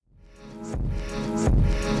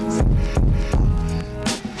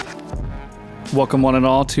Welcome one and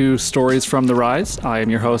all to Stories from the Rise. I am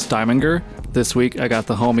your host, Diamonger. This week I got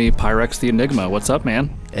the homie Pyrex the Enigma. What's up,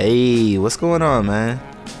 man? Hey, what's going on, man?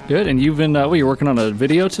 Good, and you've been, you're working on a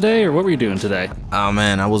video today, or what were you doing today? Oh,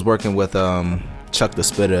 man, I was working with Chuck the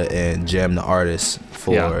Spitter and Jam the Artist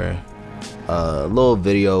for a little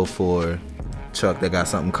video for Chuck that got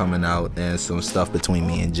something coming out and some stuff between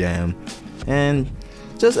me and Jam. And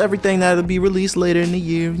just everything that'll be released later in the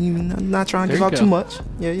year. I'm not trying to give out too much.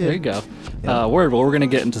 Yeah. There you go. Well, we're going to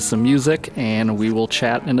get into some music, and we will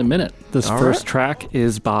chat in a minute. This first track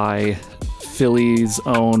is by Philly's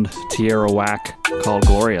own Tierra Whack called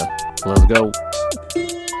Gloria. Let's go.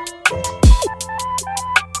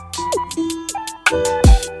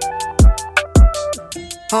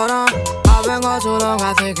 Hold on, I've been gone too long,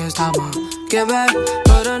 I think it's time to get back.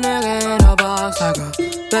 Put a nigga in a box like a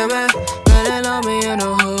big man. Man, they love me in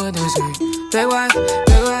the hood, they say big whack,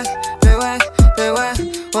 big whack, big whack, big whack.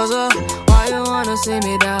 What's up? Why you wanna see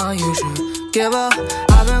me down? You should give up.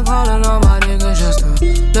 I've been calling on my niggas just to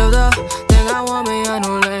lift up. Think I want me a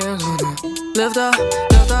new legs with it. Lift up,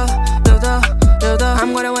 lift up, lift up, lift up.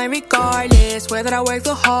 I'm gonna win regardless, whether I work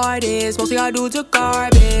the hardest. Mostly I do to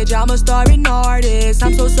garbage. I'm a starving artist.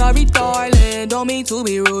 I'm so sorry, darling. Don't mean to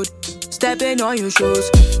be rude. Stepping on your shoes.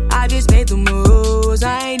 I just made the moves.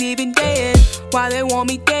 I ain't even dead. Why they want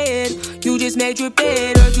me dead? You just made your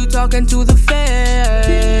bed. Heard you talking to the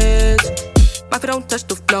feds. My feet don't touch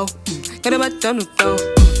the floor. Get it back down the floor.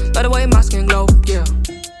 By the way my skin glow, yeah.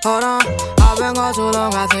 Hold on, I've been gone too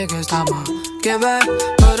long, I think it's time to get back.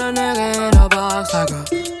 Put a nigga in a box like a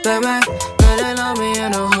big man. Man, they love me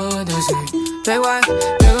in the hood, they say big whack,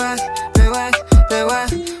 big whack, big whack, big whack.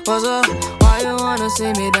 What's up? Why you wanna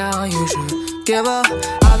see me down? You should give up.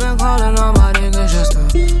 I've been calling on my niggas just to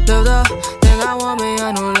lift up. Think I want me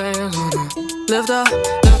a new legs with it. Lift up,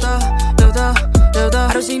 lift up, lift up, lift up.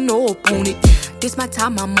 I don't see no opponent, yeah. This my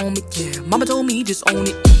time, my moment, yeah. Mama told me just own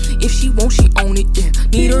it. If she won't, she own it, yeah.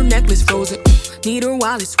 Need her necklace frozen, need her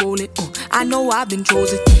wallet swollen, I know I've been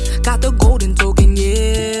chosen, yeah. Got the golden token,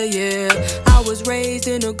 yeah. I was raised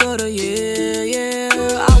in the gutter, yeah.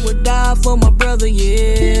 I would die for my brother,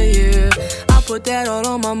 yeah. I put that all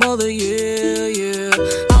on my mother, yeah.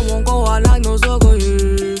 I won't go out like no sucker,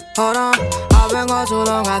 yeah. Hold on, I've been gone too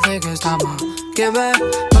long, I think it's time to get back.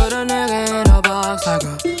 Put a nigga in a box like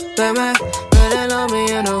a big man. Man, they love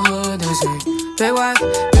me in the hood, they say big whack,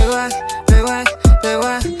 big whack, big whack, big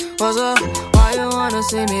whack. What's up? Why you wanna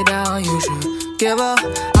see me down? You should give up.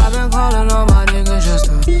 I've been calling on my niggas just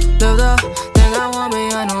to lift up. Think I want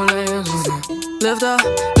me a new legs with it. Lift up,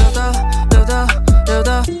 lift up, lift up, lift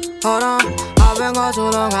up. Hold on, I've been gone too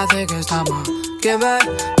long, I think it's time to get back.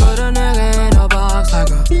 Put a nigga in a box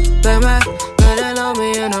like a big man. Man, they love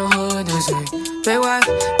me in the hood, they say big whack,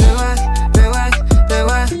 big whack, big whack, big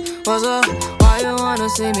whack. What's up? Why you wanna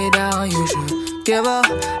see me down? You should give up.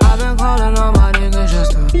 I've been calling on my niggas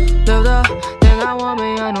just to lift up. Think I want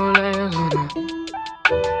me a new legs with it.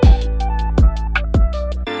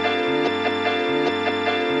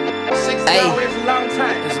 Hey,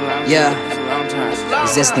 yeah,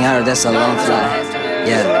 existing out, that's a long flight.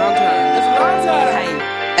 Yeah.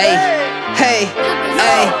 Hey.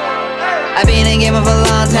 I've been in game for a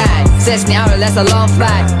long time. 16 hours, that's a long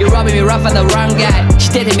flight. You robbing me rough on the wrong guy. She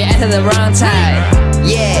dated me at the wrong time.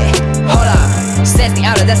 Yeah, hold up. 16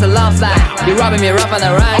 hours, that's a long flight. You robbing me rough on the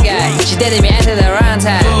wrong guy. She dated me at the wrong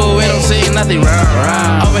time. Ooh, we don't see nothing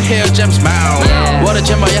wrong. Over here, James Brown.我的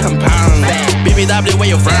肩膀也很胖。BBW, where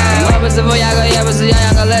you from? 我不是不雅哥，也不是洋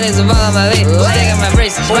哥，Ladies follow my lead. Taking my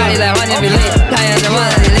breeze, body 在换天比例，太阳是我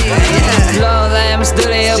的力。Long time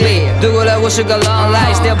studio B， 度过了50个 long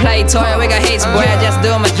life, still play toy, we got hits, boy, I just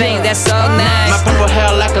do my thing, that's so nice. My purple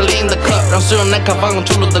hair like a lean the cup， 让所有男卡放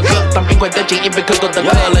出炉的歌，当冰块掉进一杯可口的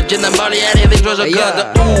可乐，简单暴力爱听说首歌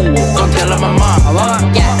的舞。Don't tell my mom,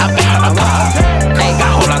 I bet her a car，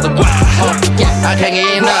 got whole lot of guap，I can't get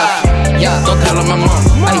enough。Don't tell my mom,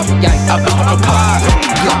 I bet her a car，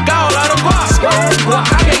 got whole lot of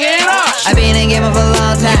guap，I can't get enough。 I've been in game for a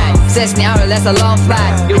long time. 16 hours, that's a long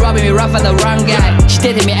flight. You robbing me rough on the wrong guy. She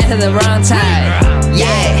dated me at the wrong time.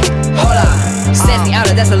 Yeah, hold up. 16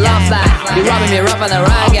 hours, that's a long flight. You robbing me rough on the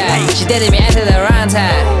wrong guy. She dated me at the wrong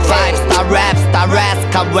time. 5-star rap,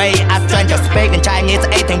 can't wait. I stranger speaking Chinese,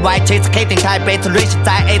 eating white cheese, keeping Taipei to reach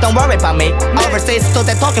that. Hey, don't worry about me. Overseas, so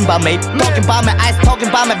they talking about me. Talking about my eyes, talking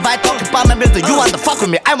about my vibe, talking about my music. You want to fuck with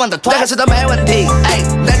me? I want to talk. 这个事都没问题。哎，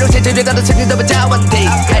男人先解决到的事情都不叫问题。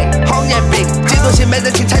哎，红眼病，嫉妒心没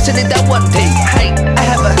人情才是你的问题。哎 ，I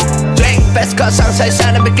have a dream, best cause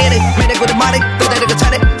sunshine in the beginning. Made a good money, 都在这个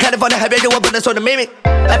餐厅，看得放在海边，用我不能说的秘密。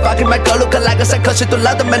I fucking my girl look like a psycho， 许多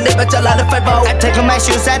老的们那边叫老的 five I take my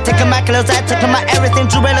shoes, I take my clothes, I take my everything，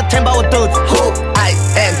 只为了填饱我肚子。Who I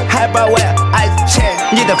am, hyper where I change。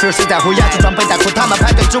你的 feel 谁在乎？要去装备大裤，他们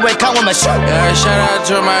排队只为看我们 show。Yeah, shout out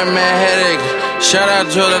to my man Headache. Shout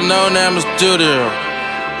out to the No Name Studio.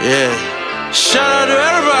 Yeah. Shout out to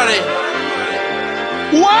everybody.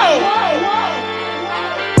 Whoa!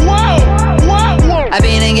 I've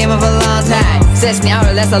been in game for a long time. 16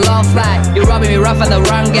 hours, that's a long flight. You robbing me rough on the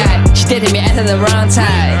wrong guy. She dated me at the wrong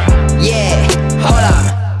time. Yeah, hold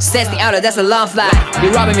on. 16 hours, that's a long flight.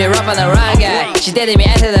 You robbing me rough on the wrong guy. She dated me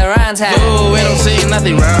at the wrong time. Ooh, we don't see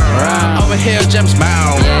nothing wrong. Over here, James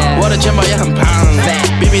Brown. 我的钱包也很胖。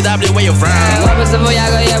BBW, where you from? 我不是不要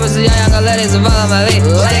个，也不是要养个，乐力是放到哪里？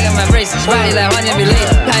我这个 my freeze， 把你来换件比例，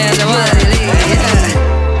太阳是我的体力。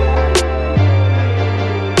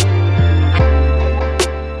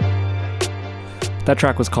That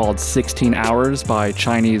track was called 16 Hours by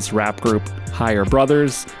Chinese rap group Higher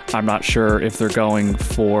Brothers. I'm not sure if they're going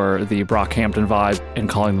for the Brockhampton vibe and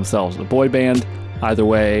calling themselves a boy band. Either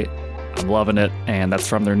way, I'm loving it, and that's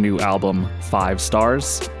from their new album, 5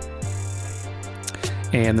 Stars.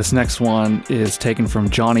 And this next one is taken from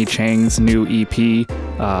Johnny Chang's new EP,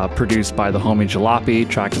 produced by the homie Jalopy.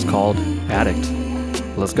 Track is called Addict.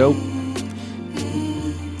 Let's go.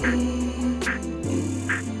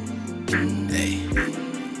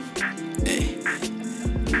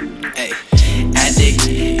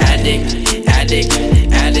 Addict,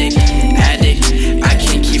 I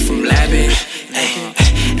can't keep from labbing.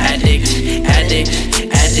 Addict,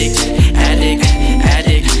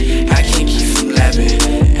 I can't keep from labbing.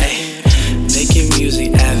 Making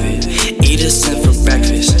music avid, eat a cent for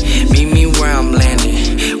breakfast. Meet me where I'm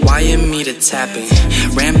landing, wire me to tapping.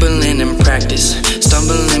 Rambling in practice,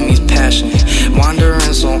 stumbling means passion.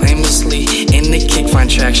 Wandering so aimlessly, in the kick find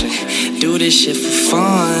traction. Do this shit for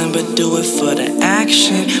fun, but do it for the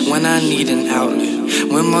action. When I need an outlet,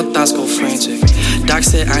 when my thoughts go frantic. Doc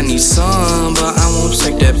said I need some, but I won't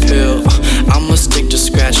take that pill. I'ma stick to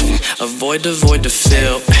scratching, avoid the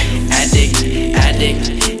feel. Addict,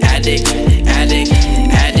 I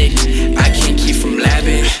can't keep from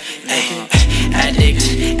labbing. Addict,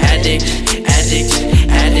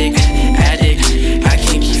 I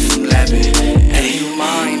can't keep from labbing. Hey, you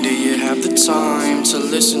mind? Do you have the time to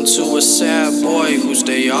listen to a sad boy who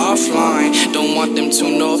stay offline? Don't want them to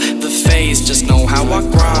know the face, just know how I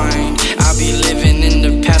grind. I be living in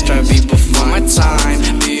the past, try to be before my time.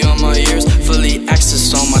 Be on my ears, fully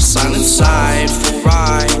access on my silent side. Full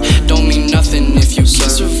ride, don't mean nothing if you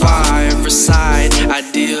can't survive. Reside,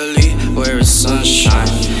 ideally, where it's sunshine.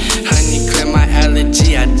 Honey, clear my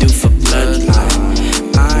allergy, I do for bloodline.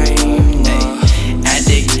 I'm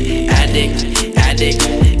addict,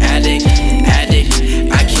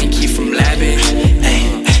 I can't keep from labbing.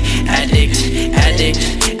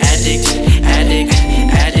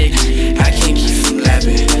 Addict, I can't keep from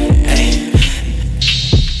labbing.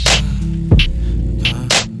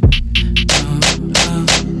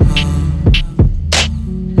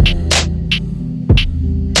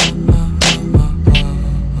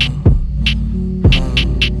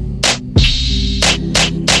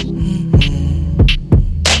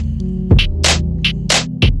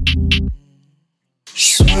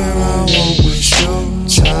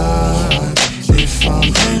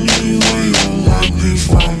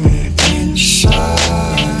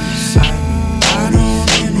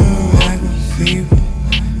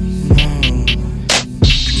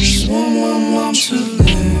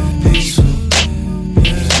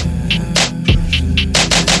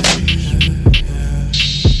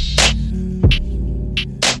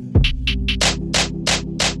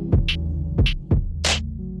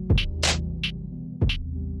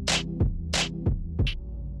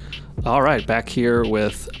 All right, back here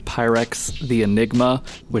with Pyrex the Enigma,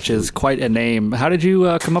 which is quite a name. How did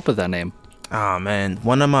you come up with that name? Oh man,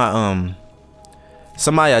 one of my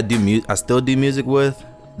somebody I still do music with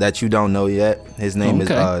that you don't know yet. His name is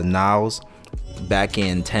Niles. Back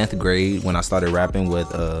in 10th grade when I started rapping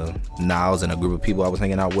with Niles and a group of people I was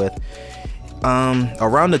hanging out with.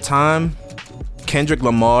 Around the time Kendrick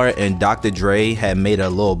Lamar and Dr. Dre had made a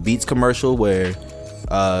little Beats commercial where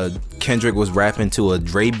Kendrick was rapping to a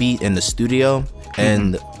Dre beat in the studio,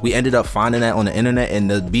 and we ended up finding that on the internet, and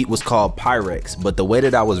the beat was called Pyrex. But the way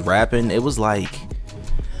that I was rapping, it was like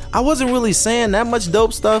I wasn't really saying that much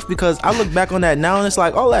dope stuff, because I look back on that now and it's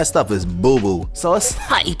like all that stuff is boo-boo. So it's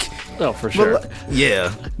like, oh, for sure.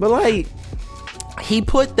 But like he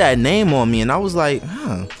put that name on me and I was like,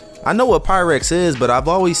 I know what Pyrex is, but I've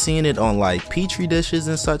always seen it on like Petri dishes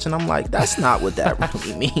and such, and I'm like, that's not what that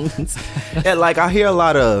really means. And like I hear a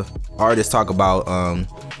lot of artists talk about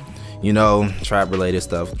trap related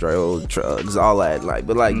stuff, drill, drugs, all that, like,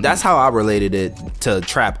 but like that's how I related it to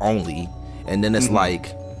trap only. And then it's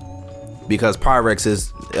like, because Pyrex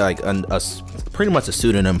is like a pretty much a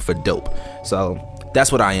pseudonym for dope, so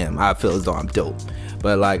that's what I am. I feel as though I'm dope,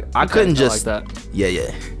 but like I couldn't just like that.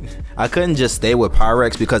 Yeah. I couldn't just stay with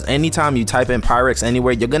Pyrex, because anytime you type in Pyrex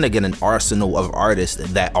anywhere, you're gonna get an arsenal of artists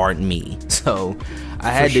that aren't me. So I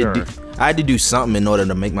had to do something in order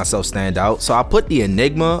to make myself stand out. So I put the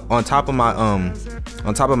Enigma on top of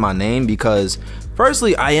my name, because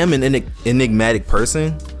firstly, I am an enigmatic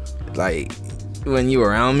person, like when you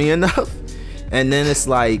around me enough. And then it's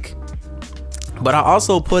like, but I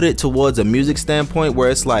also put it towards a music standpoint where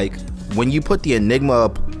it's like, when you put the Enigma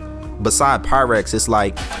up beside Pyrex, it's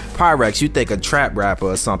like Pyrex, you think a trap rapper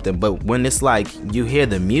or something, but when it's like you hear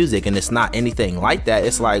the music and it's not anything like that,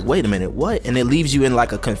 it's like, wait a minute, what? And it leaves you in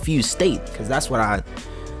like a confused state, because that's what I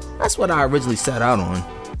originally set out on.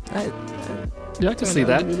 Yeah, I can see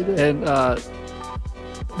that. And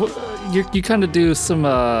you kind of do some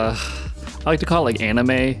I like to call it like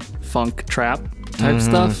anime funk trap type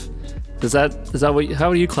stuff. Is that what?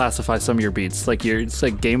 How do you classify some of your beats? Like it's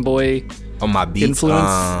like Game Boy on my beats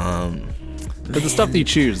influence. But the stuff that you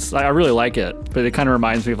choose, I really like it. But it kind of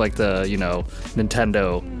reminds me of like the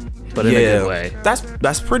Nintendo, but in a good way.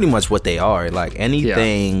 That's pretty much what they are. Like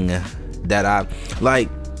anything that I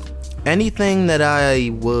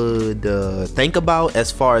would think about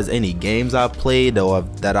as far as any games I've played or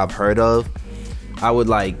that I've heard of, I would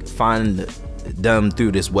like find them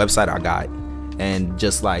through this website I got, and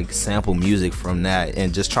just like sample music from that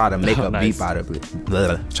and just try to make beat out of it.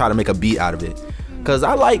 Try to make a beat out of it. Cause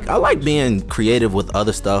I like being creative with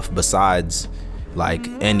other stuff besides like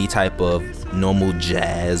any type of normal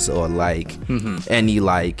jazz or like any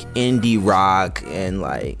like indie rock and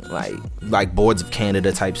like Boards of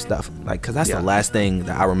Canada type stuff. Like, cause that's the last thing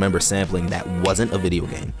that I remember sampling that wasn't a video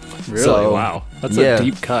game. Really? So, wow. That's a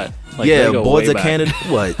deep cut. Like, Boards of Canada.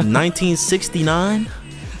 What? 1969?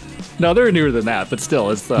 No, they're newer than that, but still,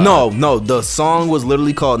 it's no. The song was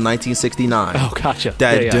literally called 1969. Oh, gotcha.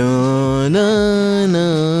 That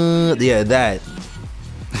that.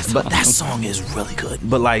 But that song is really good.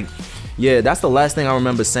 But like, that's the last thing I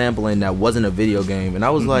remember sampling that wasn't a video game, and I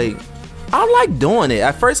was like, I like doing it.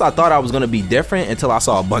 At first, I thought I was gonna be different until I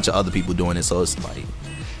saw a bunch of other people doing it. So it's like,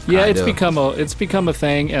 it's become a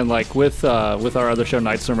thing, and like with our other show,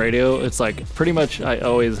 Night Swim Radio, it's like pretty much I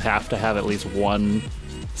always have to have at least one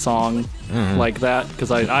song like that, because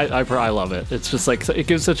I love it. It's just like, it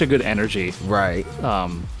gives such a good energy, right?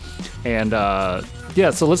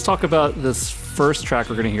 So let's talk about this first track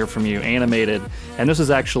we're going to hear from you, Animated, and this is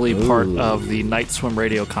actually part of the Night Swim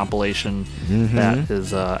Radio compilation that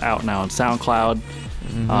is out now on SoundCloud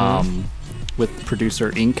with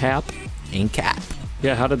producer Incap.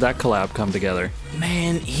 Yeah, how did that collab come together?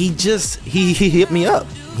 Man, he hit me up.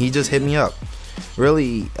 He just hit me up.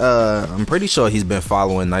 Really, I'm pretty sure he's been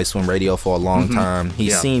following Night Swim Radio for a long time.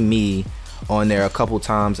 He's seen me on there a couple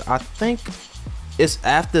times. I think it's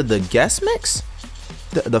after the guest mix,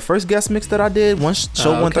 the first guest mix that I did,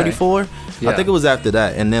 show 134. I think it was after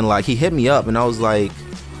that. And then like he hit me up, and I was like,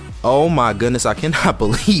 oh my goodness, I cannot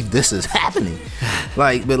believe this is happening.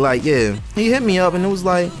 He hit me up, and it was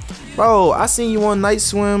like, bro, I seen you on Night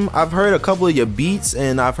Swim. I've heard a couple of your beats,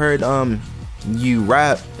 and I've heard you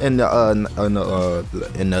rap in the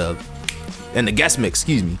guest mix,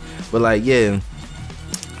 excuse me. But like,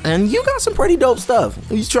 and you got some pretty dope stuff.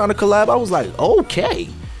 He's trying to collab. I was like, okay,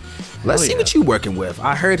 let's see what you working with.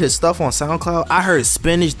 I heard his stuff on SoundCloud. I heard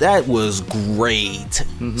Spinach. That was great.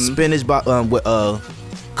 Spinach by with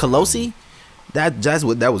Colosi.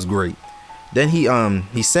 That was great. Then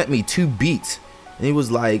he sent me 2 beats, and he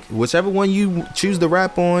was like, whichever one you choose to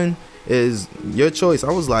rap on is your choice. I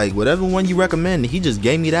was like, whatever one you recommend. He just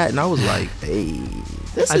gave me that, and I was like, hey,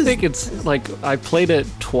 I think it's like, I played it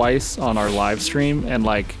twice on our live stream, and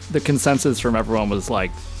like the consensus from everyone was like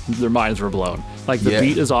their minds were blown. Like the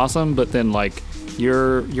beat is awesome, but then like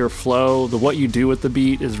your flow, what you do with the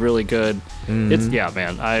beat is really good. It's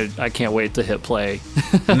man, I can't wait to hit play.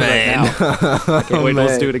 Man, I can't wait to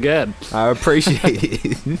let's do it again. I appreciate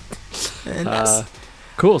it. And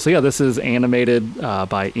cool. So this is Animated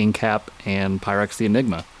by Incap and Pyrex the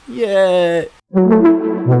Enigma. Yeah.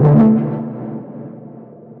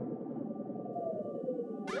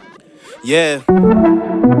 Yeah.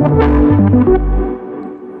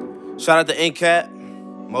 Shout out to Incap,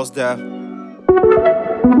 Most Def.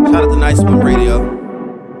 Shout out to Night Swim Radio.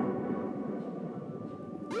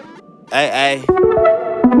 Ay.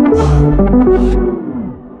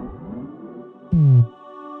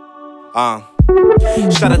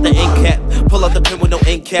 Shout out the ink cap, pull out the pen with no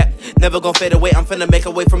ink cap. Never gon' fade away, I'm finna make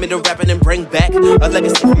a way for me to rapping and bring back a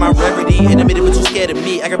legacy from my rarity. In a minute, but you scared of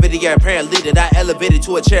me. Aggravated, yeah, apparently that I elevated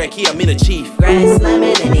to a Cherokee, I mean a chief. Grand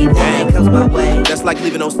slamming anything comes my way. That's like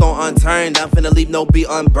leaving no stone unturned. I'm finna leave no beat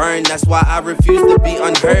unburned. That's why I refuse to be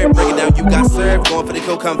unheard. Break it down, you got served. Going for the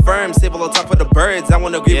kill confirmed. Save all the talk for the birds. I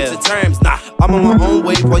wanna agree with your terms. Nah, I'm on my own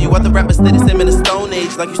wave. While you other rappers stay the same in the Stone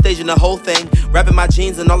Age. Like you staging the whole thing. Rapping my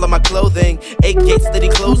jeans and all of my clothing. 8 gates steady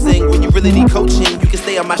closing. When you really need coaching, you can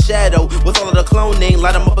stay on my shadow. With all of the cloning,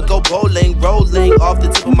 light them up and go bowling. Rolling off the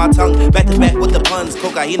tip of my tongue. Back to back with the puns.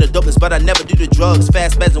 Cocaine or dopeless, but I never do the drugs.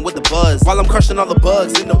 Fast spazzing with the buzz. While I'm crushing all the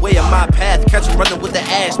bugs in the way of my path. Catch you running with the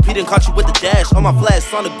ash. Pete done caught you with the dash. On my flash,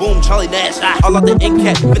 sonic boom, Charlie Nash. All out the ink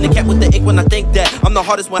cap. Finna cap with the ink when I think that. I'm the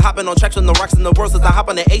hardest one hopping on tracks on the rocks in the world since I hop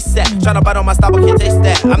on the ASAP. Tryna bite on my style, but can't taste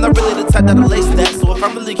that. I'm not really the type that'll lace that. So if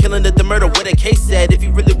I'm really killing it, the murder with a case said. If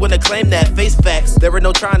you really wanna claim that, face facts. There ain't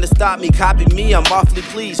no trying to stop me, copy me, I'm awfully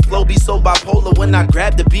pleased. Flow be so bipolar, when I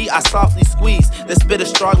grab the beat, I softly squeeze. Then spit a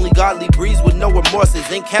strongly godly breeze with no remorses.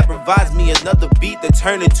 Ink cap provides me another beat that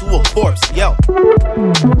turn into a corpse. Yo.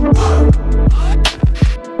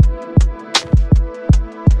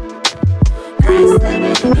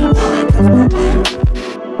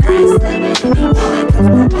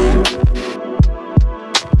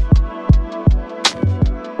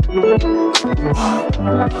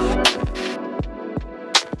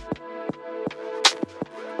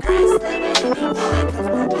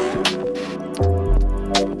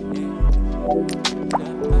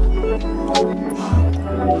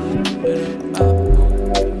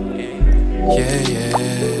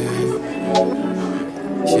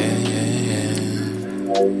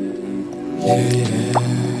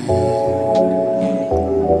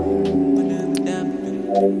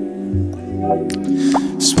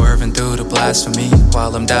 Swerving through the blasphemy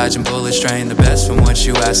while I'm dodging bullets, trying the best from what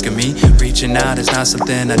you asking me. Reaching out is not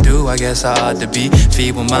something I do, I guess I ought to be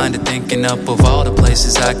feeble-minded, thinking up of all the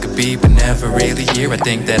places I could be, but never really here. I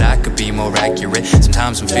think that I could be more accurate.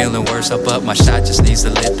 Sometimes I'm feeling worse, up my shot just needs a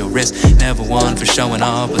little risk. Never one for showing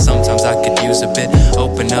off, but sometimes I could use a bit.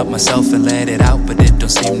 Open up myself and let it out, but it don't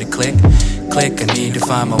seem to click. I need to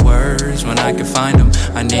find my words when I can find them.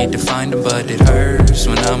 I need to find them, but it hurts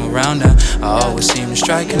when I'm around her. I always seem to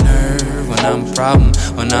strike a nerve when I'm a problem.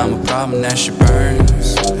 When I'm a problem, that shit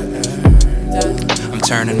burns. I'm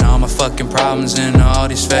turning all my fucking problems into all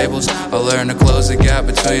these fables. I learn to close the gap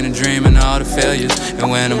between a dream and all the failures. And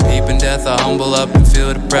when I'm peeping death, I humble up and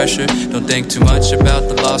feel the pressure. Don't think too much about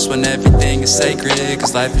the loss when everything is sacred,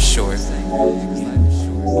 cause life is short.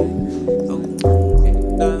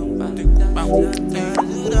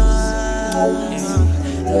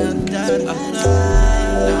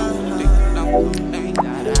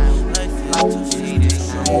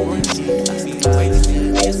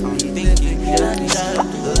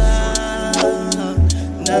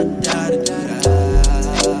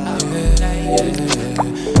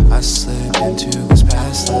 I slip into his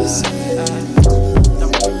past life,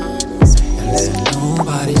 and then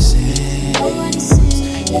nobody sings.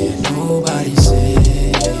 Yeah, nobody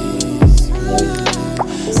sings.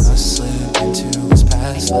 I slip into his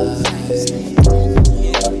past life,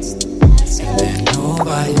 and then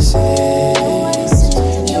nobody sings.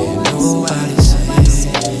 Yeah, nobody sings.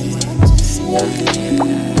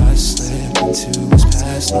 I slip into his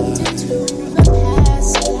past life,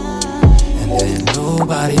 and then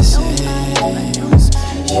nobody sings.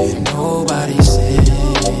 Yeah, nobody sings.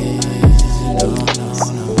 No.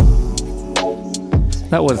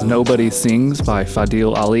 That was Nobody Sings by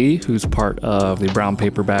Fadil Ali, who's part of the Brown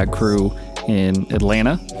Paper Bag crew in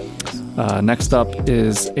Atlanta. Next up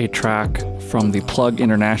is a track from the Plug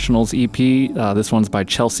Internationals EP. This one's by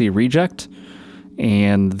Chelsea Reject.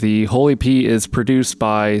 And the whole EP is produced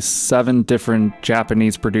by 7 different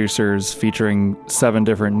Japanese producers featuring 7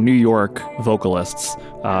 different New York vocalists.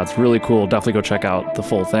 It's really cool. Definitely go check out the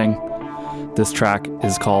full thing. This track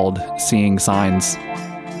is called Seeing Signs.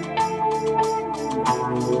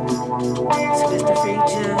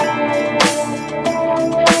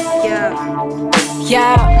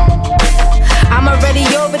 Yeah. I'm already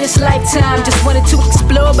over this lifetime. Just wanted to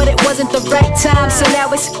explore, but it wasn't the right time. So now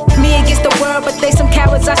it's me against the world, but they some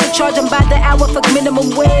cowards. I should charge them by the hour for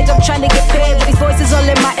minimum wage. I'm trying to get paid, but these voices all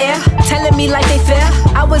in my ear telling me like they fair.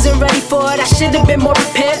 I wasn't ready for it, I should've been more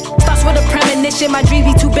prepared. Starts with a premonition, my dreams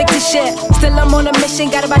be too big to share. Still I'm on a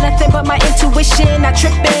mission, got about nothing but my intuition. I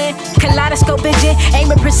trippin', kaleidoscope vision,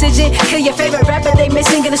 aim with precision. Kill your favorite rapper, they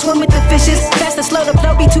missing. Gonna swim with the fishes. Fast and slow, the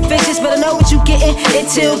flow be too vicious. But I know what you getting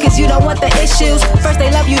into, cause you don't want the issues. First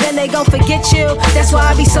they love you, then they gon' forget you. That's why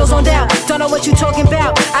I be so zoned out, don't know what you talking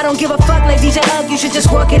about. I don't give a fuck like DJ Ugg, you should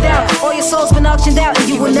just work it out. All your soul's been auctioned out, and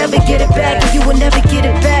you will never get it back. And you will never get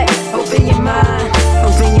it back. Open your mind,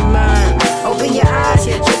 open your mind, open your eyes.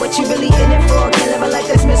 Yeah, what you really in it for? Can't live a life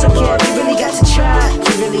that's miserable. You really got to try,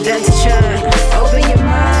 you really got to try. Open your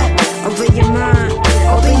mind, open your mind,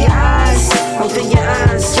 open your eyes, open your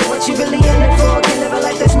eyes. Yeah, what you really in it for? Can't live a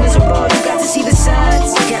life that's miserable. You got to see the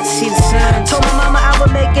signs, you got to see the signs. Told my mama I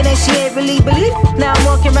would make it and she ain't really believe. Now I'm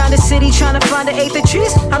walking around the city trying to find the eighth of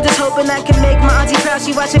trees. I'm just hoping I can make my auntie proud,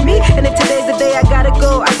 she watching me. And if today's the day I gotta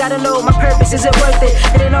go, I gotta know my purpose, is it worth it?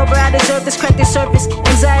 It ain't over, I deserve this, crack this surface.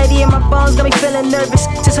 Anxiety in my bones got me feeling nervous.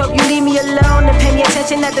 Just hope you leave me alone and pay me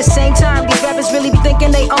attention at the same time. These rappers really be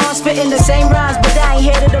thinking they on, spitting the same rhymes. But I ain't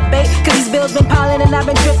here to debate, cause these bills been piling and I've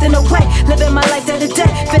been drifting away. Living my life day to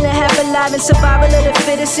day, feeling half alive and survival of the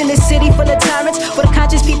fittest in this city full of tyrants. Where the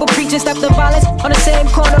conscious people preaching stop the violence. On the same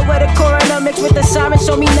corner where the coroner mixed with the sirens.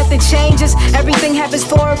 Show me nothing changes, everything happens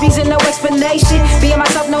for a reason, no explanation. Being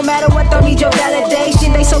myself no matter what, don't need your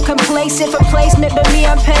validation. They so complacent for placement, but me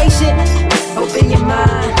I'm patient. Open your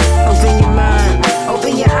mind, open your mind,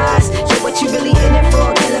 open your eyes. Yeah, what you really in it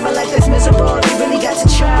for? Can't live a life that's miserable. You really got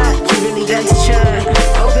to try, you really got to try.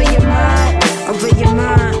 Open your mind, open your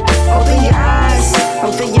mind, open your eyes,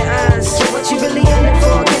 open your eyes. Yeah, what you really in it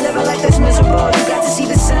for? Can't live a life that's miserable. You got to see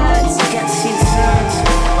the signs, you got to see the signs.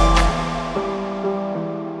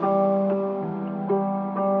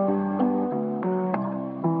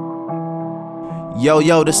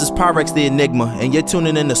 Yo, this is Pyrex the Enigma, and you're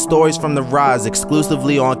tuning in to Stories from the Rise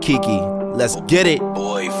exclusively on Kiki. Let's get it.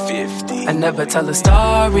 Boy 50. I never tell a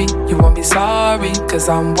story, you won't be sorry, cause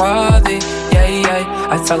I'm worthy, yeah.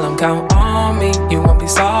 I tell them count on me, you won't be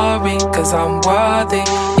sorry, cause I'm worthy,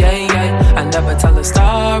 yeah. I never tell a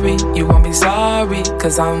story, you won't be sorry,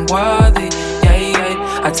 cause I'm worthy,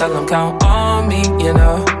 yeah. I tell them count on me, you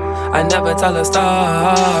know, I never tell a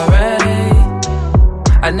story.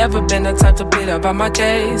 I never been the type to beat up on my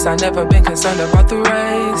case. I never been concerned about the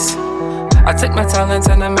race. I take my talents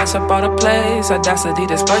and I mash up all the plays. Audacity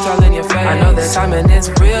to splurge all in your face. I know that timing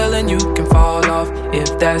is real and you can fall off.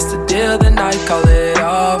 If that's the deal, then I call it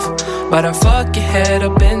off. But I fuck your head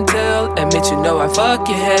up until admit you know I fuck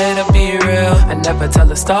your head up, be real. I never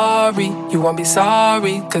tell a story, you won't be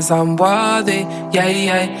sorry, cause I'm worthy,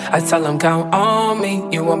 yeah. I tell them count on me,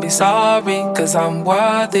 you won't be sorry, cause I'm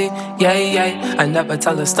worthy, yeah. I never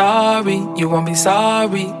tell a story, you won't be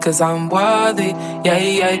sorry, cause I'm worthy,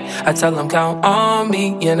 yeah. I tell them count on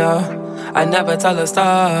me, you know, I never tell a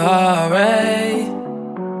story.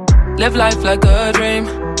 Live life like a dream,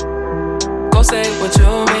 go say what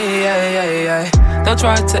you mean, yeah. Don't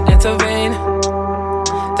try to intervene,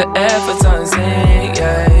 the effort's unseen,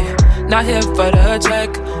 yeah. Not here for the check,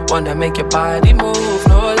 wanna make your body move,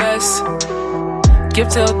 no less. Give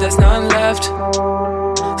till there's none left,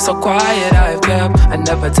 so quiet I've kept. I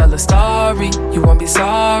never tell a story, you won't be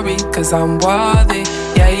sorry, cause I'm worthy,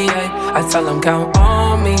 yeah. I tell them count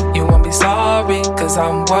on me, you won't be sorry, cause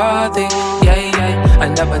I'm worthy, yeah. I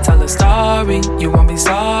never tell a story, you won't be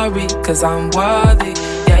sorry, cause I'm worthy,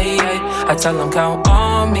 yeah. I tell them count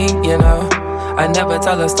on me, you know, I never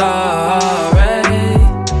tell a story.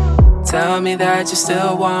 Tell me that you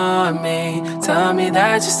still want me, tell me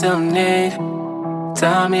that you still need.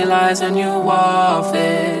 Tell me lies when you off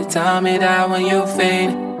it, tell me that when you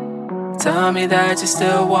faint. Tell me that you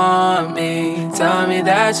still want me, tell me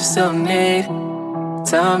that you still need.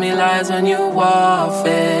 Tell me lies when you off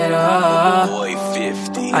it, oh. Boy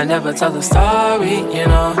 50. I never tell a story, you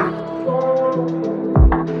know.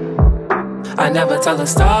 I never tell a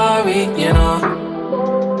story, you know.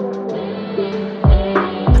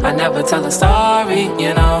 I never tell a story,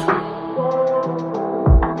 you know.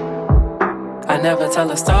 I never tell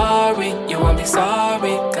a story, you won't be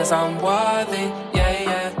sorry, cause I'm worthy,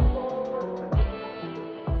 yeah.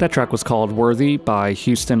 That track was called Worthy by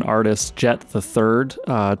Houston artist Jet the Third,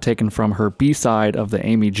 taken from her B-side of the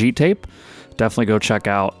Amy G tape. Definitely go check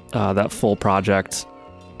out that full project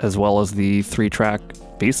as well as the 3-track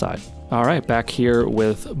B-side. All right, back here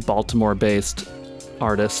with Baltimore-based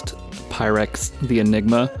artist Pyrex the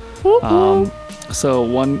Enigma. So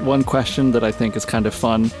one question that I think is kind of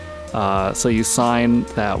fun. So you sign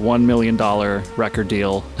that $1 million record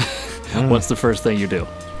deal. What's the first thing you do?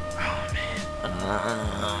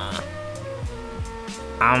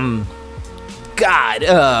 I'm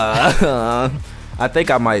God. I think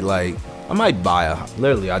I might buy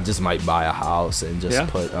I just might buy a house and just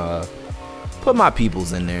put my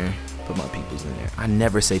peoples in there. I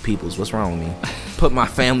never say peoples. What's wrong with me? Put my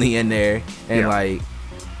family in there and like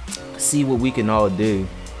see what we can all do.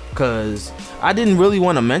 Cause I didn't really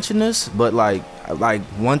want to mention this, but like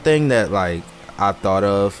one thing that like I thought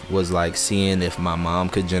of was like seeing if my mom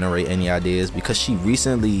could generate any ideas, because she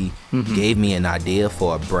recently gave me an idea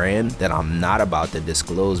for a brand that I'm not about to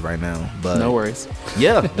disclose right now. But no worries.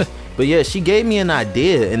 Yeah, but yeah, she gave me an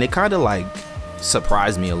idea, and it kind of like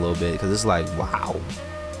surprised me a little bit, because it's like, wow,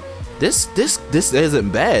 this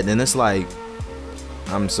isn't bad, and it's like,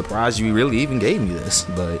 I'm surprised you really even gave me this,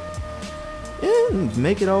 but yeah,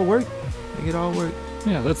 make it all work.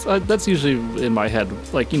 Yeah, that's usually in my head.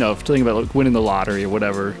 Like, you know, if thinking about like winning the lottery or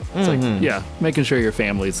whatever, it's like, yeah, making sure your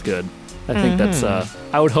family's good. I think that's.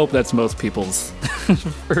 I would hope that's most people's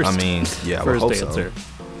first. I mean, yeah, first hope answer.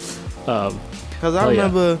 Because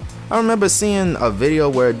I remember seeing a video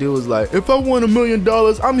where a dude was like, "If I won $1 million,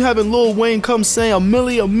 I'm having Lil Wayne come saying a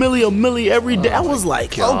milli every day." I was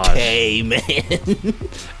like, okay, man.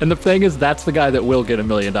 And the thing is, that's the guy that will get $1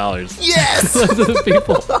 million. Yes. The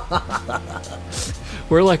people.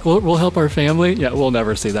 We're like, we'll help our family. Yeah, we'll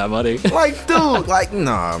never see that money. Like, dude, like,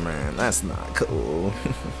 nah, man, that's not cool.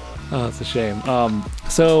 Oh, it's a shame.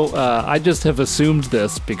 So I just have assumed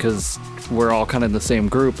this because we're all kind of in the same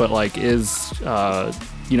group, but like, is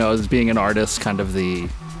is being an artist kind of the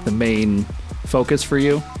main focus for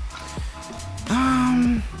you?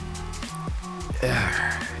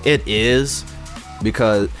 It is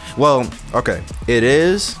because, it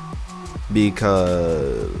is because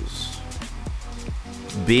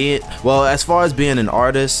as far as being an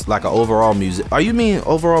artist, like an overall music, are you mean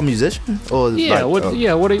overall musician, or yeah?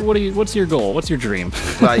 What's your goal? What's your dream?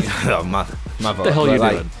 Like, my fault. What the hell are you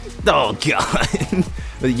doing? Oh god.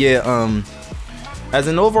 But yeah, as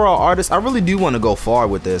an overall artist, I really do want to go far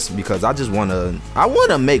with this, because I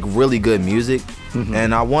want to make really good music,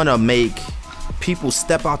 and I want to make people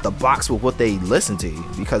step out the box with what they listen to,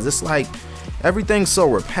 because it's like everything's so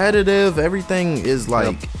repetitive. Everything is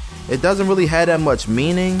like, it doesn't really have that much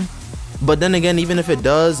meaning. But then again, even if it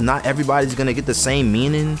does, not everybody's gonna get the same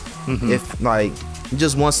meaning. If like you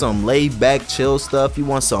just want some laid back, chill stuff, you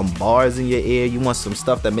want some bars in your ear, you want some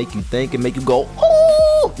stuff that make you think and make you go,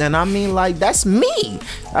 oh, then I mean, like, that's me.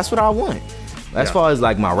 That's what I want. As far as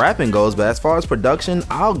like my rapping goes, but as far as production,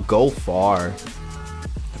 I'll go far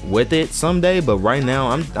with it someday. But right now,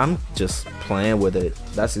 I'm just playing with it.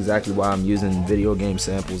 That's exactly why I'm using video game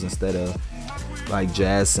samples instead of like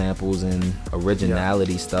jazz samples and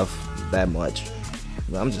originality stuff that much.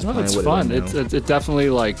 I'm just playing with fun. it. It's fun. It definitely,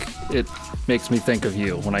 like, it makes me think of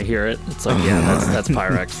you when I hear it. It's like, yeah, that's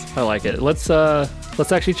Pyrex. I like it. Let's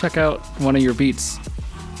actually check out one of your beats.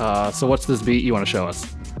 So what's this beat you want to show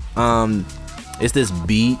us? It's this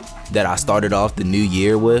beat that I started off the new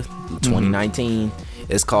year with, 2019.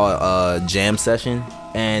 It's called Jam Session,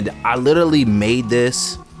 and I literally made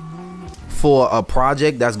this for a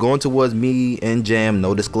project that's going towards me and Jam,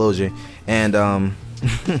 no disclosure, and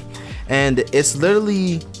and it's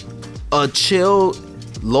literally a chill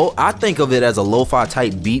low. I think of it as a lo-fi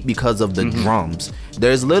type beat because of the drums.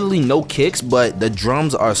 There's literally no kicks, but the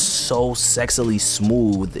drums are so sexily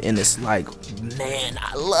smooth, and it's like, man,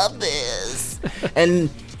 I love this. And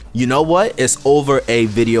you know what? It's over a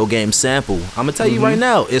video game sample. I'm gonna tell you right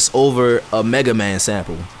now, it's over a Mega Man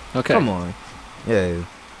sample. Okay, come on, yeah.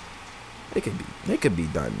 It could be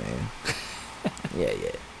done, man. Yeah.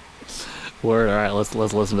 Word. All right, let's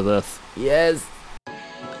listen to this. Yes.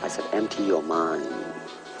 I said, empty your mind.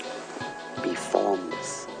 Be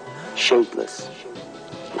formless, shapeless,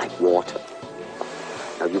 like water.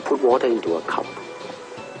 Now you put water into a cup,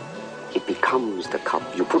 it becomes the cup.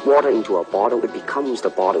 You put water into a bottle, it becomes the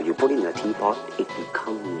bottle. You put it in a teapot, it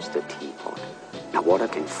becomes the teapot. Now water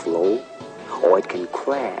can flow, or it can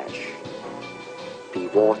crash. Be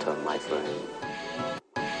water, my friend.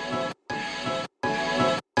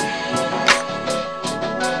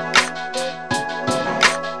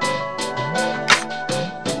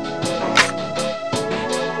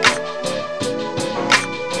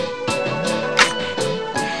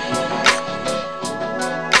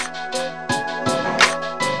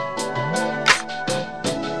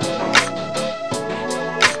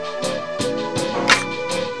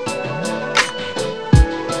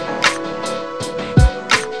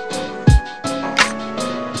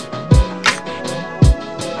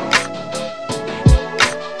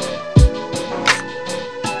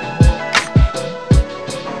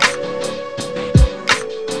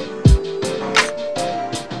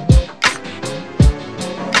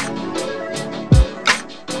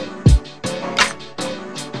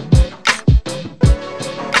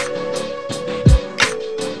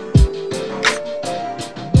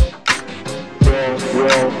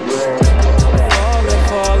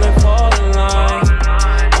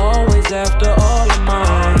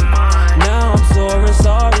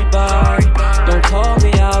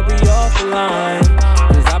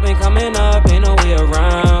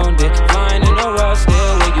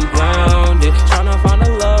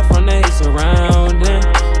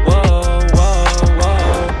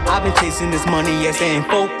 yeah, staying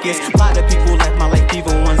focused. A lot of people left my life,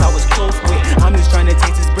 even ones I was close with. I'm just trying to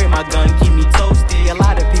taste this bread, my gun keep me toasty. A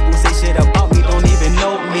lot of people say shit about me, don't even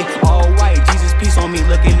know me. All white, Jesus peace on me,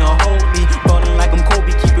 looking to hold me. Ballin' like I'm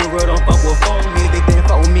Kobe, keep it real, don't fuck with phony. They didn't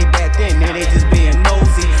fuck with me back then, now they just being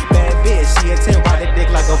nosy. Bad bitch, she a 10, ride the dick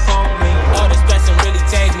like a pony. All this stressing really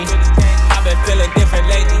changed me. I've been feeling different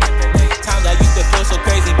lately. Times I used to feel so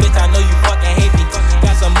crazy, bitch, I know you fucking hate me.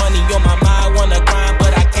 Got some money on my mind, wanna grind,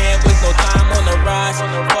 but I can't waste no time on the rise.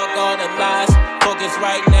 Fuck all the lies, focus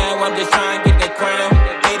right now, I'm just trying to get the crown.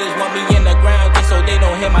 Haters want me in the ground, just so they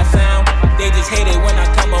don't hear my sound. They just hate it when I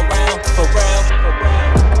come around, for real.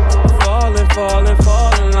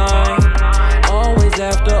 Falling line. Always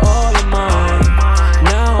after all of mine.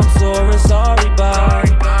 Now I'm soaring, sorry, bye.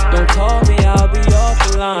 Don't call me, I'll be off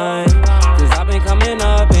the line. Cause I've been coming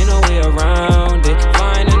up, ain't no way around it.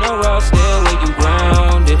 Flying in a rush, still where you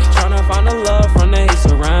grounded. Tryna find the love from the hate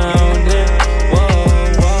surrounded. Whoa,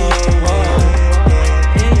 whoa, whoa.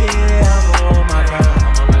 Yeah, I'm on my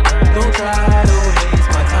grind. Don't try to waste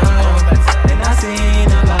my time. And I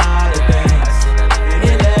seen a lot of things. And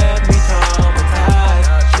it left me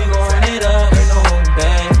traumatized. We gon' run it up, ain't no holding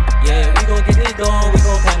back. Yeah, we gon' get it done, we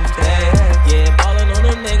gon' pack the tag. Yeah, ballin' on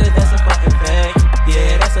them niggas, that's a fucking fact.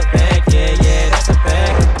 Yeah, that's a fact, yeah, that's a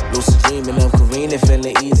fact. Lucid dreaming, I'm careening,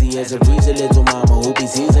 feeling easy as a breeze. A little mama who be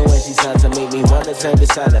teasing when she's trying to make me wanna turn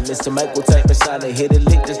beside her. Mr. Michael type beside her, hit a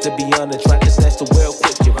lick just to be on her. Trying to snatch the world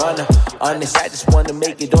quick, your honor. Honest, I just wanna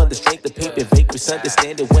make it on the strength of paper. Vagrants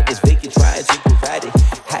understand it when it's vacant, trying to provide it.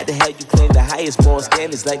 How the hell you claim the highest moral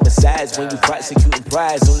standards like Messiahs when you prosecuting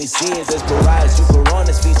prize? Only sins as barrage, you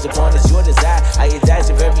piranhas feast upon us, your desire. I idealize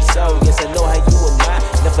of every soul, yes I know how you are mine.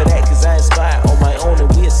 Enough of that cause I inspire on my own and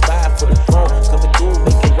we aspire for the throne. Coming through,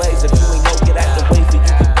 making waves, if you ain't know, get out the way for you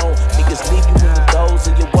can own. Niggas leave you in the throes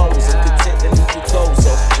of your woes, I'm content to leave you cold.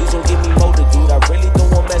 So please don't give me motor, dude, I really don't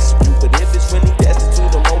want mess with you. But if it's really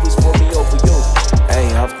destitute, I'm always for me over you. Hey,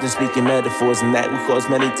 often speaking metaphors and that will cause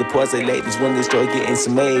many to pause. They ladies when they start getting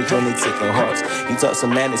some age on their ticking hearts. You talk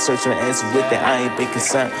some man and search for an answer with that, I ain't been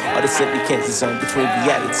concerned. All the simply can't discern between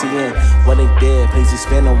reality and what ain't there. Please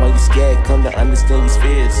expand on why you scared, come to understand your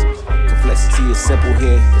fears. Complexity is simple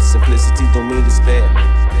here, simplicity don't mean despair.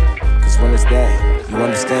 Cause when it's that, you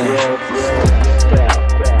understand.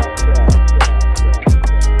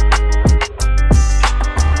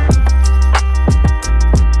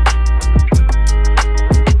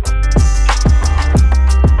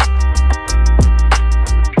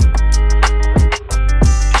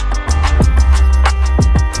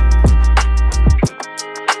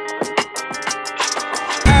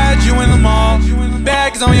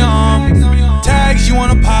 Bags on your arm, tags you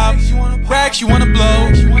wanna pop, racks you wanna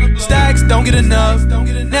blow, stacks don't get enough,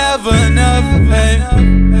 never enough, hey.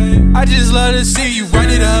 I just love to see you run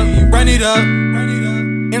it up, run it up.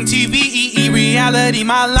 MTV, reality,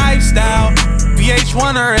 my lifestyle.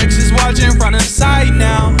 VH1, her ex is watching from the side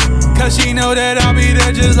now, cause she know that I'll be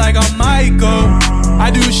there just like a Michael.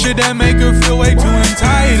 I do shit that make her feel way too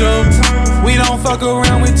entitled. We don't fuck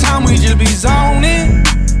around with time, we just be zoning.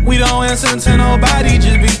 We don't answer to nobody,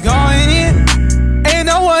 just be going in. Ain't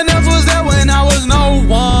no one else was there when I was no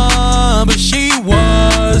one, but she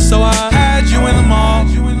was. So I had you in the mall,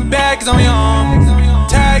 bags on your arm,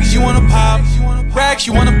 tags you wanna pop, racks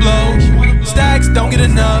you wanna blow, stacks don't get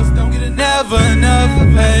enough, never enough,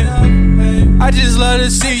 hey. I just love to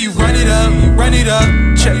see you run it up,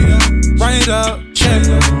 check, run it up, check,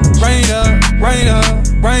 run it up, run it up,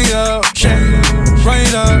 run it up, check, run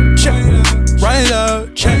it up, check. Run it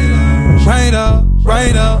up, check, run it up, run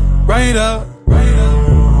it up, run it up, run it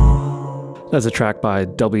up. That's a track by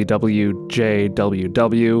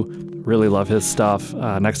WWJWW. Really love his stuff.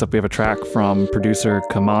 Next up, we have a track from producer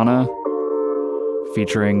Kamana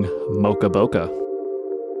featuring Mocha Boca.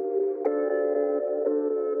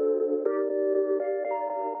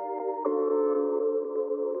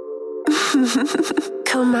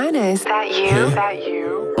 Kamana, is that you? Is that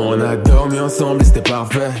you? On a dormi ensemble, c'était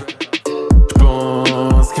parfait.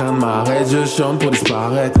 J'pense qu'elle m'arrête, je chante pour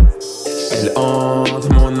disparaître. Elle hante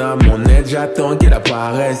mon âme, mon aide, j'attends qu'elle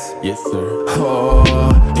apparaisse. Yes sir. Oh,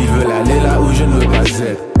 ils veulent aller là où je ne veux pas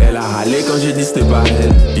être. Elle a râlé quand j'ai dit c'était pas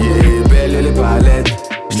elle. Yeah, belle, elle est pas laide.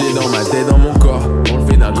 J'l'ai dans ma tête, dans mon corps. On le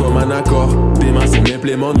fait d'un commun accord. Tes mains sur mes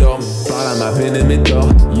plaies m'endorment. Parle à ma peine et mes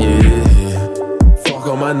torts. Yeah, fort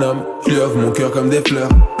comme un homme. J'lui offre mon cœur comme des fleurs.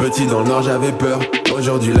 Petit dans le nord, j'avais peur.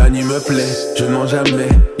 Aujourd'hui la nuit me plaît, je ne mens jamais.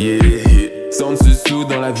 Yeah. Sans sous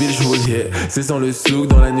dans la ville, j'roule, yeah. C'est sans le souk,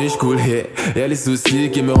 dans la nuit, j'coule, yeah. Y'a les soucis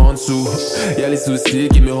qui me rendent sous, y'a les soucis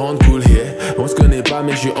qui me rendent cool, yeah. On se connaît pas,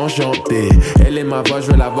 mais j'suis enchanté. Elle est ma voix,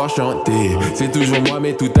 j'veux la voir chanter. C'est toujours moi,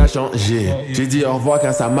 mais tout a changé. J'ai dit au revoir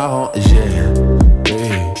car ça m'arrangeait.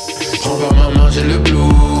 Hey. Prends pas ma main, j'ai le blues.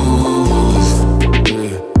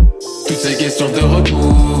 Hey. Toutes ces questions te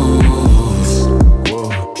repoussent. Wow.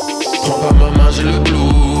 Prends pas ma main, j'ai le blues.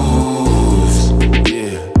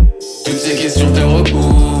 Toutes ces questions te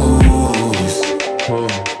repoussent. Oh.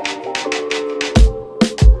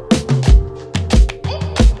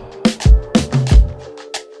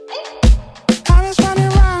 I was running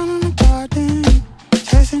around in the garden,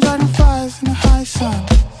 chasing dragonflies in the high sun,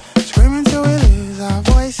 screaming till we lose our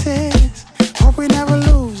voices. Hope we never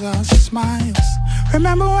lose our smiles.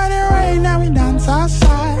 Remember when it rained and we danced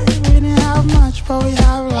outside? We didn't have much, but we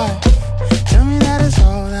have life. Tell me that it's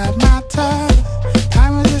all that matters.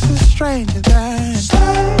 Time was just a stranger then. Stay,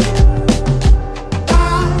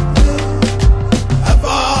 I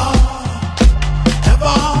will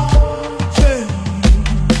ever change.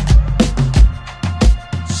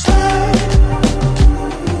 Stay,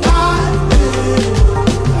 I will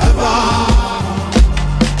ever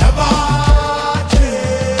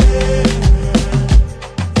change.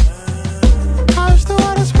 I wish the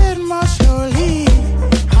water spit more slowly.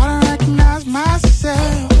 I don't recognize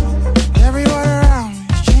myself. Every word around me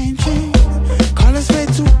is changing. Colors way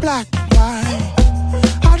too black and white.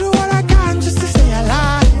 I do what I can just to stay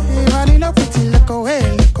alive. I need no pretty look away,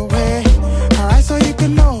 look away. Alright, so you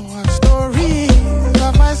can know our story.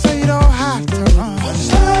 Love fight so you don't have to run.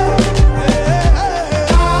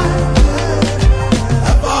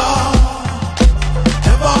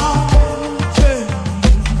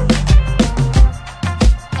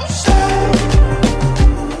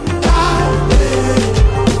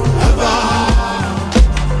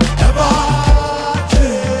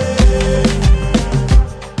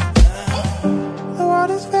 The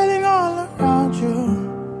world is fading all around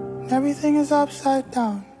you. Everything is upside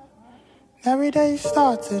down. Every day you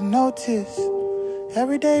start to notice.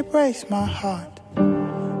 Every day breaks my heart.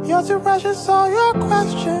 You're too precious, all your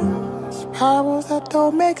questions. Parables that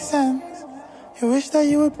don't make sense. You wish that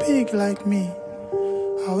you were big like me.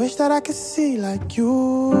 I wish that I could see like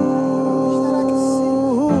you.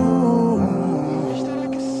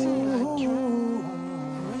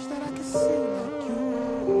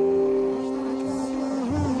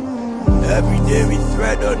 Every day we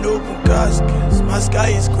thread unopened caskets. My sky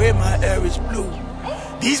is gray, my air is blue.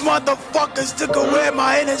 These motherfuckers took away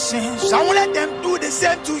my innocence. I won't let them do the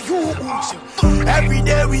same to you. Every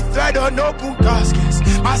day we thread unopened caskets.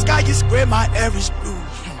 My sky is gray, my air is blue.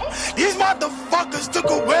 These motherfuckers took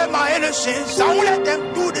away my innocence. I won't let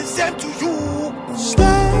them do the same to you.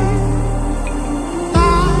 Stay,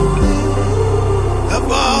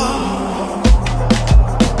 ever.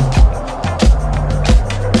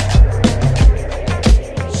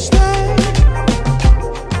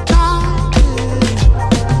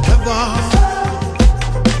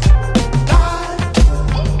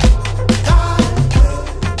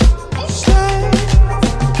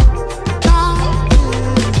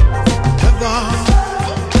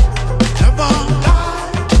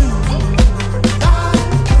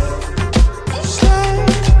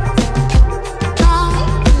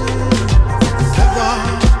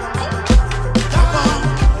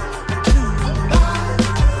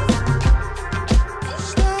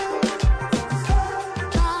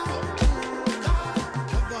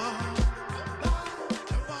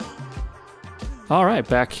 All right,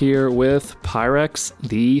 back here with Pyrex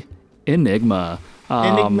the Enigma.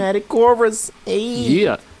 Enigmatic chorus. Hey.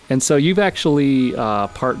 Yeah. And so you've actually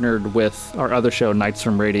partnered with our other show, Nights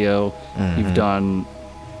from Radio. Mm-hmm. You've done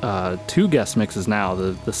 2 guest mixes now.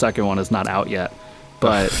 The second one is not out yet.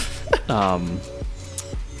 But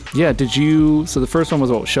yeah, did you... So the first one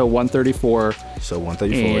was what, show 134? Show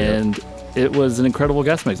 134, and it was an incredible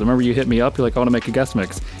guest mix. I remember you hit me up. You're like, I want to make a guest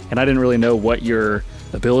mix. And I didn't really know what your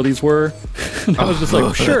abilities were. And I was just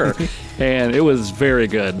like, sure. And it was very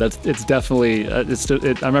good. It's definitely... I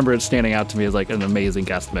remember it standing out to me as like an amazing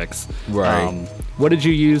guest mix. Right. What did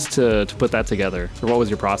you use to put that together? Or what was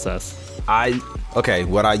your process?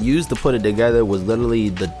 What I used to put it together was literally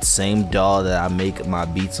the same DAW that I make my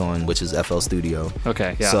beats on, which is FL Studio.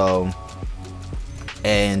 Okay, yeah. So,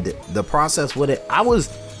 and the process with it, I was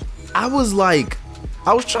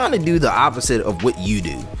trying to do the opposite of what you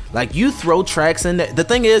do. Like, you throw tracks in there. The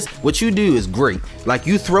thing is, what you do is great. Like,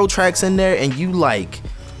 you throw tracks in there and you like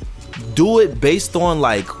do it based on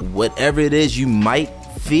like whatever it is you might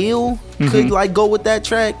feel could like go with that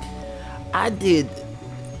track. I did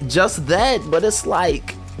just that, but it's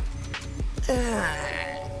like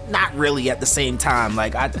not really at the same time.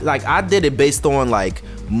 Like I did it based on like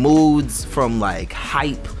moods, from like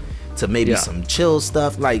hype to maybe some chill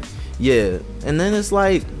stuff. Like, yeah. And then it's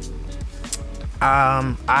like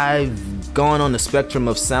I've gone on the spectrum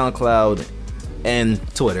of SoundCloud and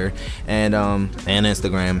Twitter and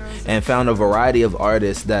Instagram, and found a variety of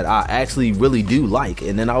artists that I actually really do like.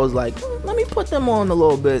 And then I was like, let me put them on a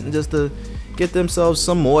little bit, and just to get themselves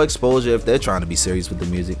some more exposure if they're trying to be serious with the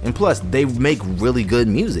music. And plus, they make really good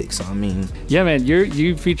music, so I mean, yeah, man,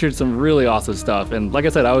 you featured some really awesome stuff. And like I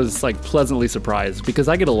said, I was like pleasantly surprised, because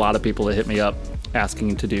I get a lot of people that hit me up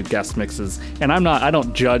asking to do guest mixes, and I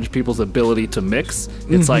don't judge people's ability to mix.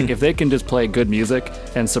 It's like, if they can just play good music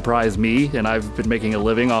and surprise me, and I've been making a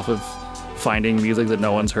living off of finding music that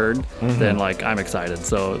no one's heard, then like I'm excited.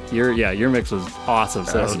 So your mix was awesome.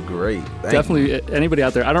 So that was great. Definitely, anybody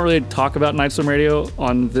out there, I don't really talk about Night Swim Radio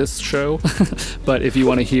on this show, but if you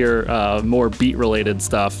want to hear more beat related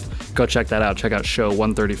stuff, go check that out. Check out show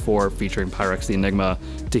 134 featuring Pyrex the Enigma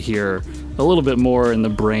to hear a little bit more in the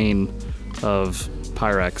brain of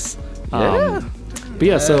Pyrex. But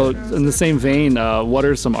yeah, so in the same vein, what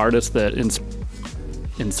are some artists that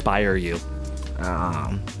inspire you?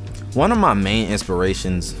 One of my main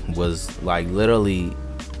inspirations was like literally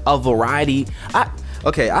a variety. I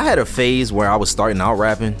had a phase where I was starting out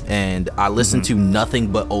rapping, and I listened to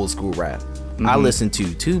nothing but old school rap. I listened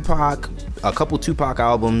to Tupac, a couple Tupac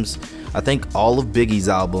albums, I think all of Biggie's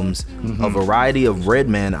albums, a variety of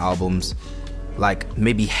Redman albums, like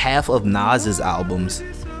maybe half of Nas's albums,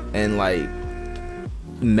 and like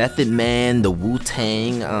Method Man, the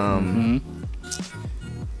Wu-Tang,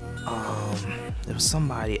 there was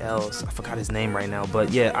somebody else, I forgot his name right now, but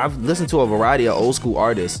yeah, I've listened to a variety of old school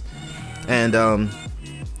artists, and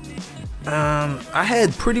I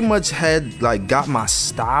had pretty much like got my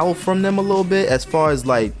style from them a little bit, as far as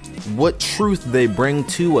like what truth they bring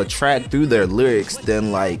to a track through their lyrics,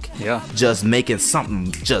 than like just making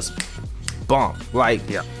something just bump, like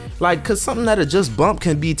cause something that'll just bump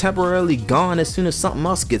can be temporarily gone as soon as something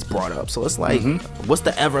else gets brought up. So it's like, what's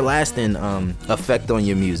the everlasting effect on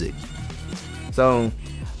your music? So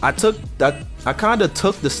I kind of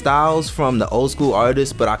took the styles from the old school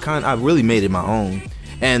artists, but I really made it my own.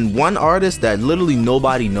 And one artist that literally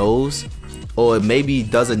nobody knows, or maybe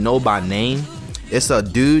doesn't know by name, it's a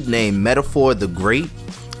dude named Metaphor the Great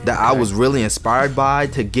that I was really inspired by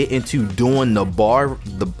to get into doing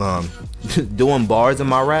doing bars in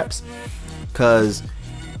my raps, cause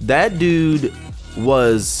that dude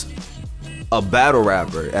was a battle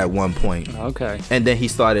rapper at one point. And then he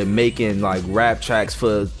started making like rap tracks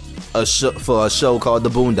for a show called The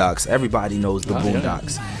Boondocks. Everybody knows The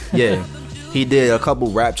Boondocks. Yeah. He did a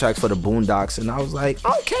couple rap tracks for The Boondocks, and I was like,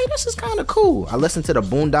 okay, this is kind of cool. I listened to the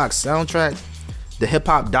Boondocks soundtrack, the Hip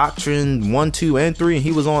Hop Doctrine 1, 2, and 3, and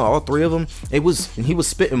he was on all 3 of them. And he was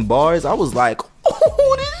spitting bars. I was like,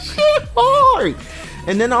 oh, this shit hard.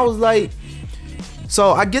 And then I was like,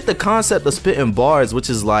 so I get the concept of spitting bars, which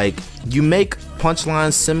is like you make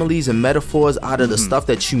punchlines, similes, and metaphors out of the stuff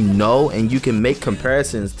that you know, and you can make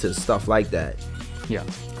comparisons to stuff like that. Yeah.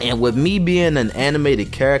 And with me being an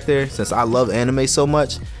animated character, since I love anime so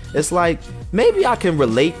much, it's like maybe I can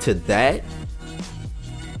relate to that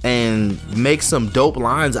and make some dope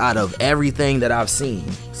lines out of everything that I've seen.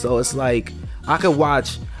 So it's like I could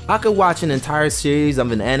watch an entire series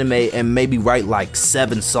of an anime and maybe write like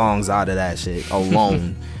 7 songs out of that shit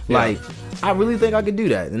alone. Like, I really think I could do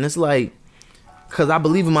that. And it's like, because I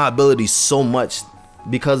believe in my abilities so much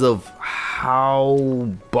because of how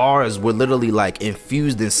bars were literally like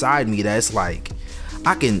infused inside me, that it's like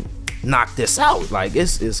I can knock this out. Like,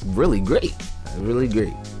 it's really great. Really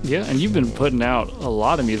great. Yeah, and you've been putting out a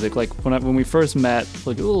lot of music. Like when we first met,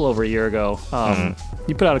 like a little over a year ago,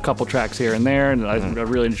 you put out a couple tracks here and there, and I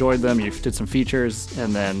really enjoyed them. You did some features,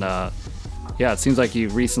 and then it seems like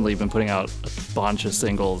you've recently been putting out a bunch of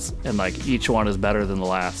singles, and like each one is better than the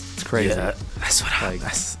last. It's crazy. Yeah, that's what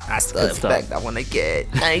that's the effect I want to get.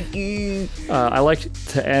 Thank you. I like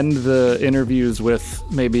to end the interviews with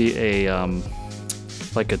maybe a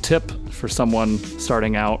like a tip for someone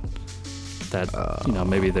starting out that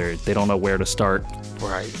maybe they don't know where to start.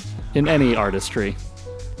 Right. In any artistry.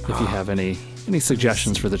 If you have any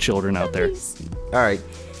suggestions for the children out there. All right.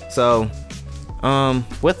 So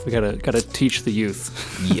we gotta teach the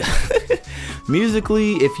youth. Yeah.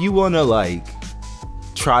 Musically, if you wanna like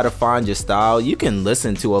try to find your style, you can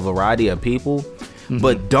listen to a variety of people,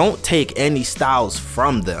 but don't take any styles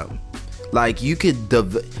from them. Like you could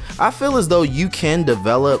I feel as though you can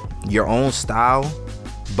develop your own style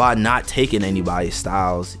by not taking anybody's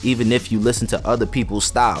styles, even if you listen to other people's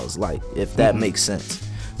styles, like if that makes sense.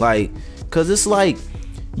 Like, cause it's like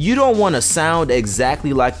you don't want to sound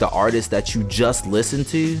exactly like the artist that you just listened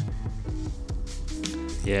to.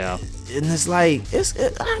 Yeah. And it's like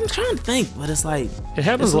I'm trying to think, but it's like it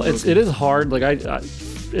happens. It is hard. Like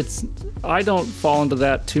I don't fall into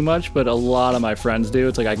that too much, but a lot of my friends do.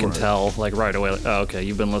 It's like I can tell like right away. Like, oh, okay,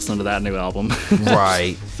 you've been listening to that new album,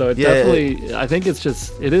 right? So it definitely. I think it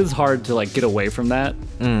is hard to like get away from that.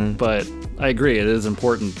 But I agree, it is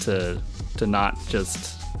important to not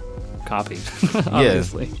just copy.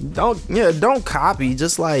 Obviously, don't copy.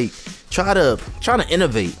 Just like try to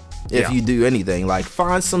innovate. If you do anything, like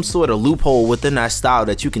find some sort of loophole within that style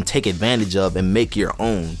that you can take advantage of and make your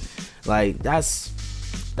own. Like that's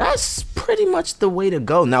pretty much the way to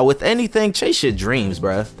go. Now with anything, chase your dreams,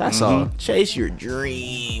 bruh. That's all. Chase your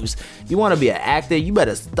dreams. You want to be an actor, you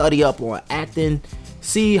better study up on acting.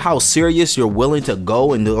 See how serious you're willing to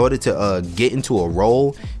go in order to get into a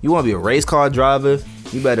role. You want to be a race car driver,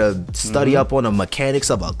 you better study up on the mechanics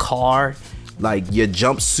of a car, like your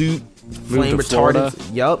jumpsuit, flame retardant.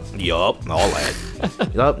 Yup, all that.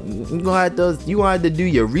 Yup. You gonna have to do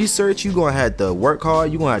your research. You gonna have to work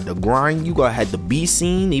hard. You gonna have to grind. You gonna have to be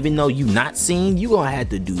seen, even though you not seen. You gonna have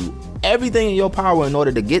to do everything in your power in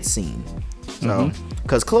order to get seen. So,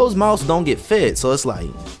 cause closed mouths don't get fed. So it's like,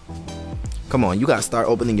 come on, you gotta start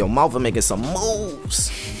opening your mouth and making some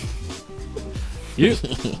moves.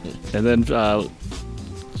 And then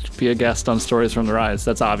be a guest on Stories from the Rise.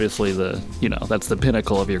 That's obviously that's the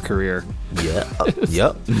pinnacle of your career. Yeah.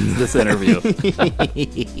 Yep. This interview.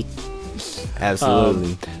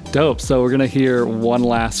 Absolutely. Dope. So we're gonna hear one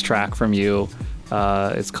last track from you.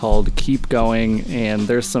 It's called Keep Going, and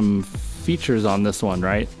there's some features on this one,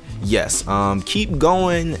 right? Yes. Keep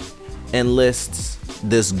Going enlists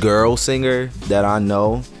this girl singer that I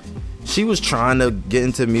know. She was trying to get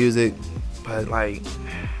into music, but like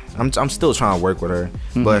I'm still trying to work with her.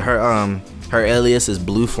 But her alias is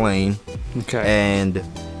Blue Flame. Okay. And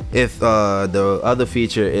if the other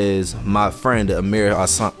feature is my friend Amir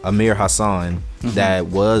Hassan that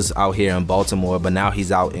was out here in Baltimore, but now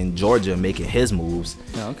he's out in Georgia making his moves.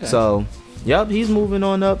 Okay. So yep, he's moving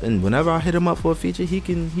on up, and whenever I hit him up for a feature,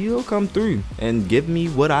 he'll come through and give me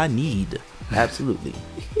what I need. Absolutely.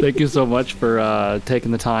 Thank you so much for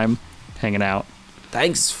taking the time, hanging out.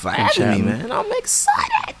 Thanks for having me, man. I'm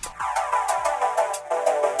excited.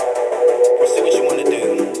 See what you want to do.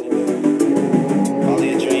 Follow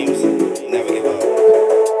your dreams. Never give up.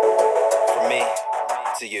 From me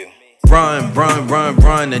to you. Run, run, run,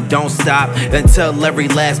 run, and don't stop until every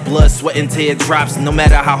last blood, sweat, and tear drops. No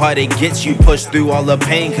matter how hard it gets, you push through all the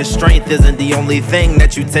pain, cause strength isn't the only thing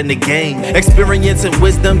that you tend to gain. Experience and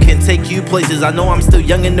wisdom can take you places. I know I'm still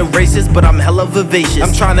young in the races, but I'm hella vivacious.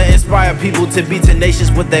 I'm trying to inspire people to be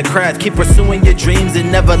tenacious with their craft. Keep pursuing your dreams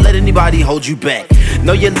and never let anybody hold you back.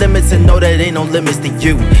 Know your limits and know that ain't no limits to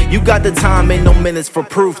you. You got the time, ain't no minutes for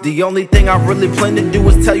proof. The only thing I really plan to do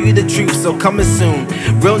is tell you the truth, so coming soon.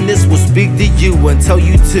 Realness will speak to you and tell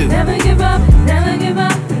you to never give up, never give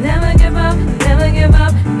up, never give up, never give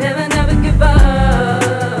up, never, never give up.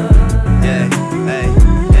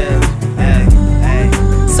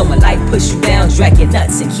 So when life push you down, drag your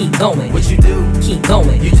nuts and keep going. What you do? Keep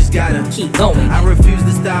going. You just gotta keep going. I refuse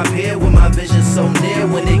to stop here with my vision so near.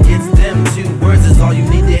 When it gets them 2 words is all you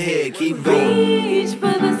need to hear. Keep going. Reach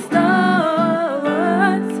for the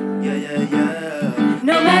stars. Yeah.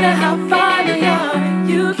 No matter how far they are,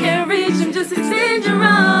 you can reach them. Just extend your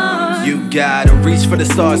arms. You gotta reach for the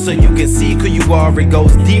stars so you can see who you are. It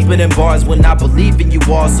goes deeper than bars when I believe in you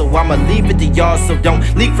all. So I'ma leave it to y'all. So don't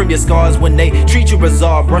leak from your scars when they treat you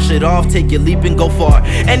bizarre. Brush it off, take your leap and go far.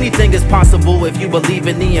 Anything is possible if you believe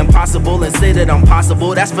in the impossible and say that I'm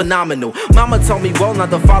possible. That's phenomenal. Mama told me well not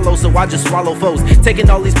to follow, so I just swallow foes. Taking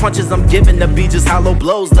all these punches I'm giving to be just hollow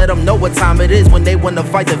blows. Let them know what time it is when they wanna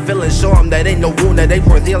fight the feeling. Show them that ain't no wound that ain't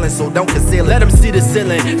worth healing, so don't conceal it. Let them see the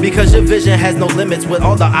ceiling, because your vision has no limits. With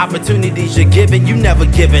all the opportunities you're given, you never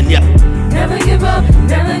giving, yeah. Never give up,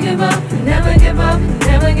 never give up, never give up,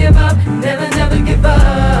 never give up, never, never give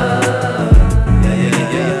up.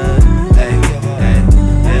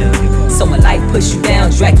 So when life push you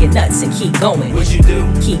down, drag your nuts and keep going. What you do?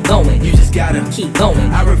 Keep going. You just gotta keep going.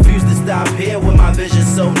 I refuse to stop here with my vision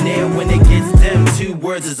so near. When it gets them 2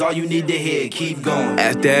 words is all you need to hear. Keep going.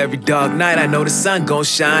 After every dark night, I know the sun gon'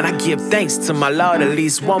 shine. I give thanks to my Lord at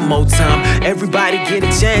least one more time. Everybody get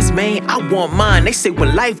a chance, man. I want mine. They say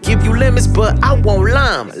when life give you limits, but I won't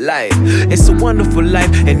lie. Life, it's a wonderful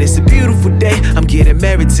life and it's a beautiful day. I'm getting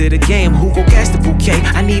married to the game. Who gon' catch the bouquet?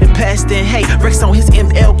 I need a pass then, hey, Rex on his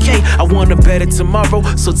MLK. I want a better better tomorrow.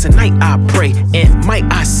 So tonight I pray, and might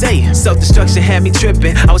I say, self-destruction had me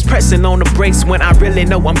tripping. I was pressing on the brakes when I really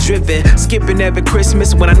know I'm driven. Skipping every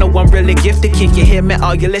Christmas when I know I'm really gifted. Can you hear me?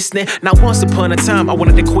 Are you listening? Now once upon a time I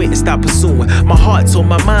wanted to quit and stop pursuing. My heart told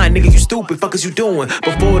my mind, nigga, you stupid, fuck is you doing?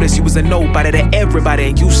 Before this you was a nobody to everybody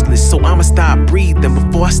and useless. So I'ma stop breathing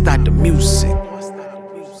before I start the music.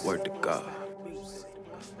 Word to God.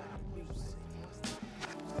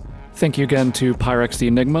 Thank you again to Pyrex the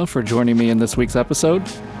Enigma for joining me in this week's episode.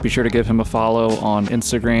 Be sure to give him a follow on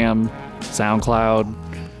Instagram, SoundCloud,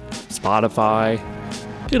 Spotify.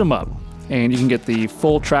 Hit him up. And you can get the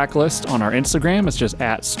full track list on our Instagram. It's just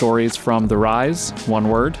at Stories from the Rise, one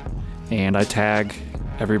word. And I tag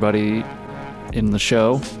everybody in the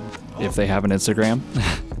show if they have an Instagram.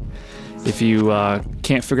 If you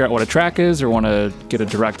can't figure out what a track is or want to get a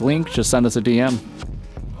direct link, just send us a DM.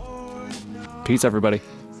 Peace, everybody.